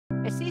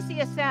At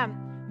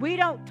CCSM, we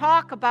don't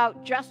talk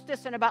about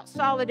justice and about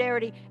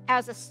solidarity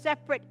as a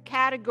separate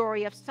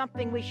category of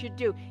something we should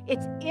do.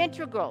 It's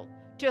integral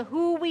to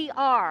who we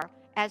are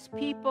as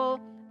people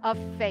of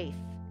faith.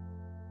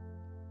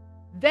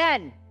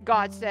 Then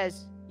God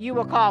says, you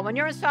will call. When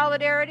you're in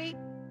solidarity,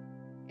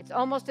 it's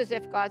almost as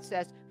if God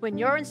says, when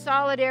you're in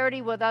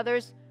solidarity with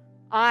others,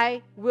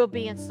 I will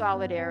be in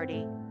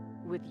solidarity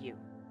with you.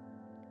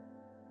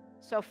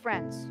 So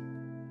friends,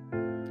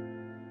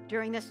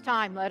 during this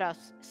time, let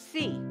us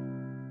see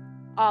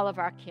all of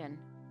our kin.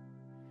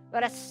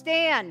 Let us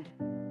stand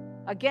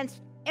against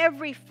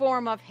every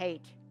form of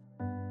hate.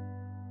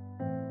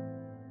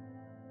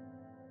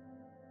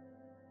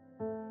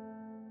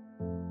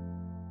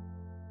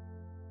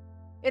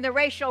 In the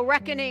racial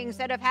reckonings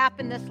that have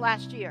happened this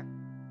last year,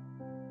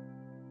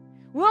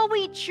 will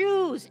we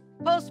choose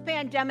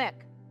post-pandemic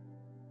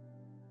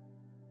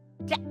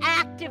to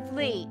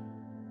actively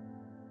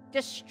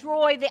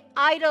destroy the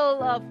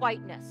idol of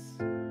whiteness?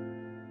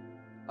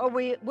 Or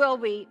will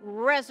we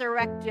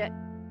resurrect it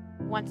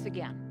once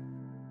again?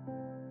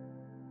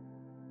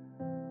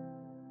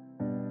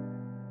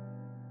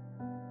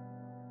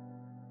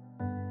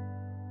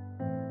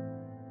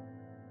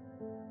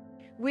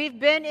 We've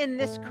been in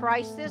this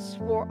crisis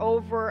for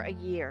over a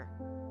year.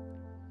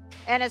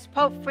 And as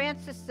Pope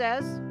Francis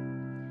says,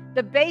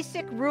 the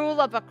basic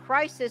rule of a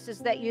crisis is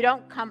that you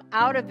don't come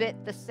out of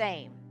it the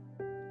same.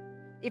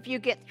 If you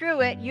get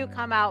through it, you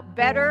come out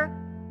better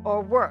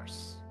or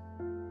worse,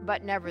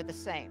 but never the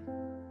same.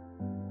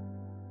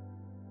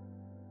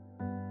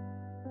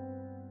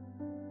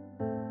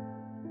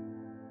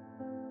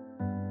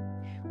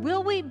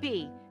 Will we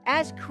be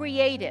as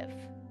creative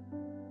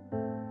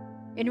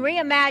in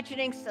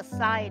reimagining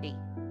society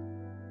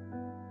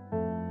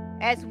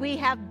as we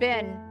have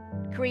been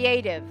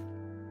creative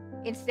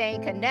in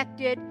staying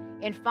connected,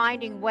 in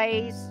finding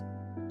ways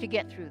to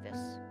get through this?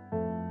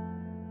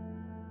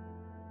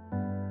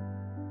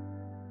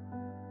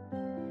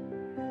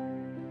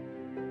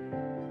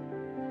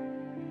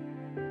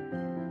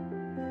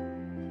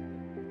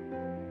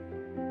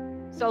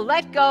 So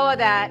let go of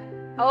that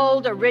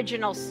old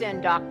original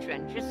sin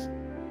doctrine. Just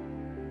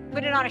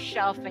put it on a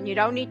shelf and you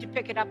don't need to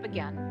pick it up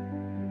again.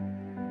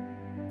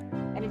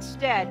 And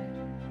instead,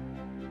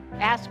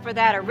 ask for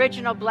that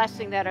original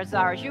blessing that is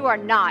ours. You are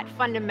not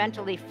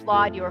fundamentally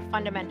flawed. You are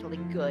fundamentally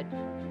good.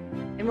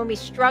 And when we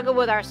struggle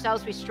with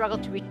ourselves, we struggle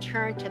to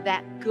return to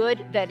that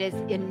good that is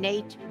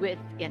innate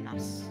within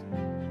us.